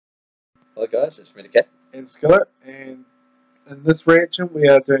Hello guys, it's me again. And Scott, and in this reaction we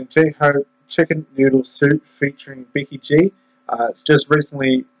are doing J-Hope Chicken Noodle Soup featuring Becky G. It's just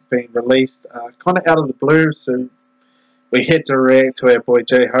recently been released, kind of out of the blue, so we had to react to our boy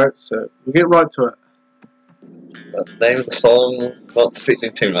J-Hope, so we'll get right to it. The name of the song, not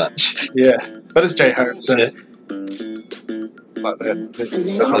expecting too much. Yeah, but it's J-Hope, so... Yeah. Like that. That's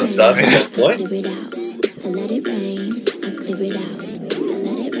the starting point.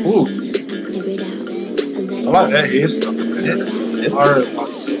 Ooh. I like that hairstyle. Yeah. I really like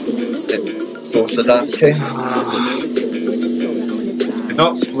it. Force the dance king. Do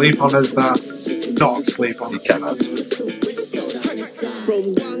not sleep on his dance. Don't sleep on his dance.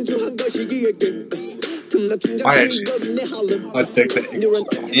 I dig the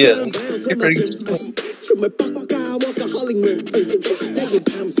hairstyle. Yeah, it's pretty good.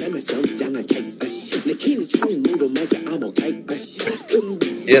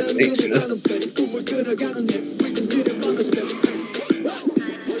 Yes, excellent.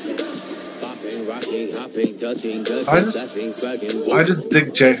 I just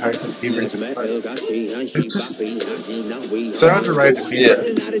dig J-Hope and everything. It's just so underrated. Yeah.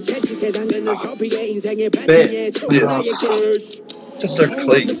 Just so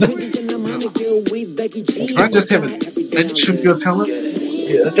clean. Can I just have an inch of your talent?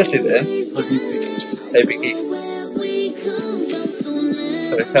 Yeah, that's just it then. Hey Becky.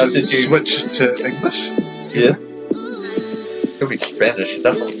 So how did you switch to English? Yeah. Could be Spanish,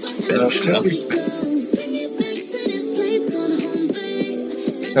 definitely Spanish.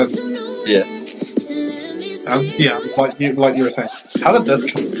 So, yeah. Yeah, like you were saying. How did this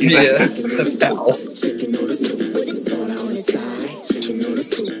come? Yeah. Ow.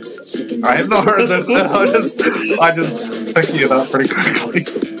 I have not heard this. I just picking it up pretty quickly.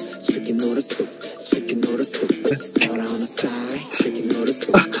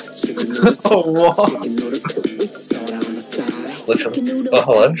 Oh wow. Oh,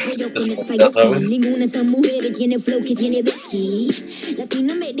 hello.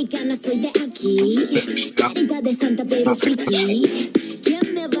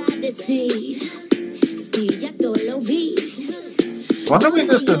 I wonder when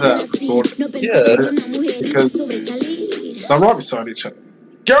this is recorded. Yeah. Because they're right beside each other.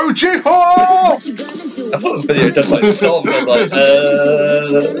 Go J-Hope! I thought the video just like stopped and like,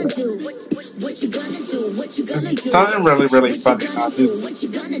 It's something really funny.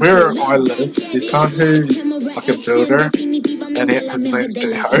 Where I live, there's someone who's like a builder, and his name's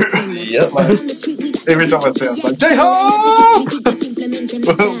J-Hope. Yep. Like, every time I say it, I'm like, J-Hope!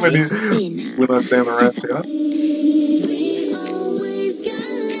 when I say on the rap, yeah.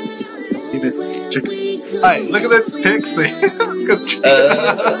 Hey, look at that taxi! It's got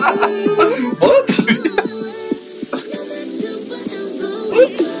what?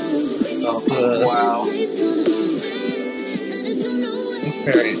 Oh, wow.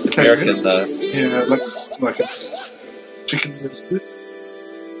 Very American though. Yeah, it looks like a chicken biscuit.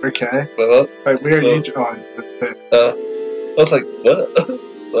 Okay. What? Wait, where are you? Oh, I was like, what?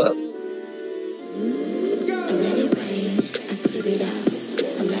 What?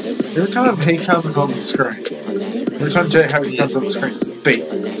 Every time he comes on the screen, every time J-Hope comes on the screen, the beat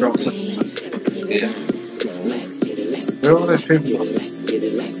drops in. Yeah. Where are all those people?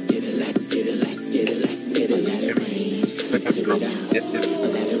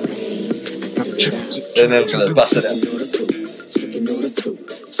 And then we're gonna bust it out.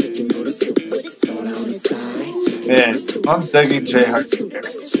 Man, I'm digging J-Hope's hair.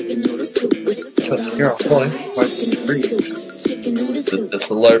 You're on point. Like treats. That's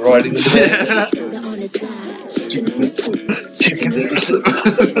the low riding shit. Chicken noodles.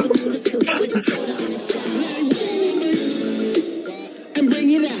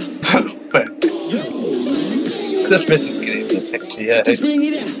 That's meant to get in the picture, yeah.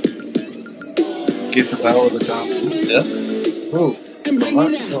 Guess the battle of the dancers. Yeah. Ooh.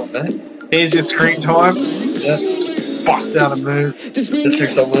 Right. Here's your screen time. Yeah. Just bust out a move. Just do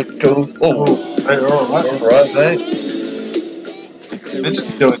something cool. Oh. Hey, alright. Alright, mate. Imagine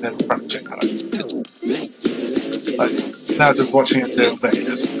doing that in front of J-Hope. Like, now just watching him do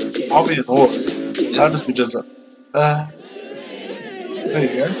that, I'll be in awe. I'll just be just like, there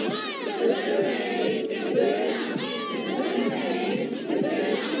you go.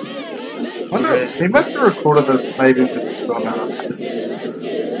 Wonder, he must have recorded this maybe with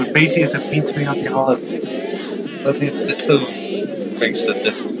BTS and Beats Me on the Holiday. But it still brings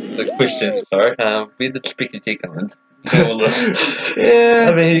the question, sorry, where did Becky G come in? Yeah.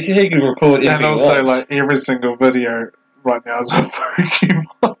 I mean, he can record anything. And also, like, every single video right now is on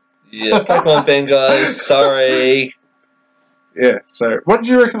Pokemon. Yeah, Pokemon fan guys, sorry. Yeah. So, what did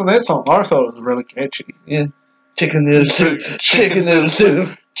you reckon of that song? I thought it was really catchy. Yeah. Chicken noodle soup. Chicken noodle soup.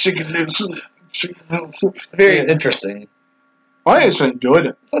 Chicken noodle soup. Chicken noodle soup. Very Yeah. interesting. I actually enjoyed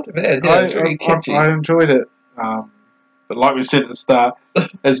it. It's not too bad. Yeah, it's very catchy. I enjoyed it. But like we said at the start,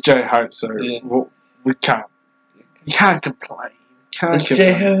 it's J-Hope, so Yeah. we can't. You can't complain. It's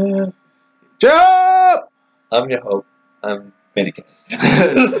J-Hope. J-Hope! I'm your hope. I'm Becky.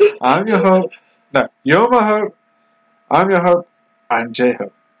 I'm your hope. No, you're my hope. I'm your hope. I'm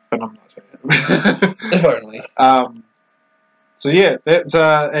J-Hope. But I'm not J-Hope. Apparently. So yeah, that's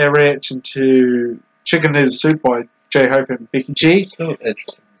our reaction to Chicken Noodle Soup by J-Hope and Becky G. So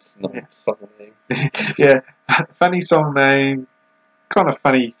interesting. Yeah. Fucking name. Yeah, funny song name. Kind of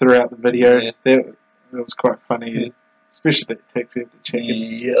funny throughout the video. Yeah. That was quite funny, Yeah. especially that taxi of the chicken.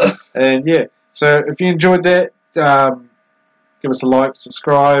 Yeah. And yeah, so if you enjoyed that, give us a like,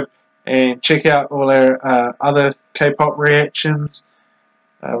 subscribe, and check out all our other K-pop reactions.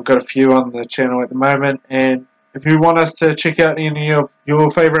 We've got a few on the channel at the moment, and if you want us to check out any of your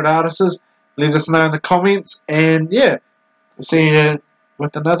favourite artists, let us know in the comments, and yeah, we'll see you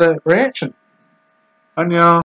with another reaction. Annyeong.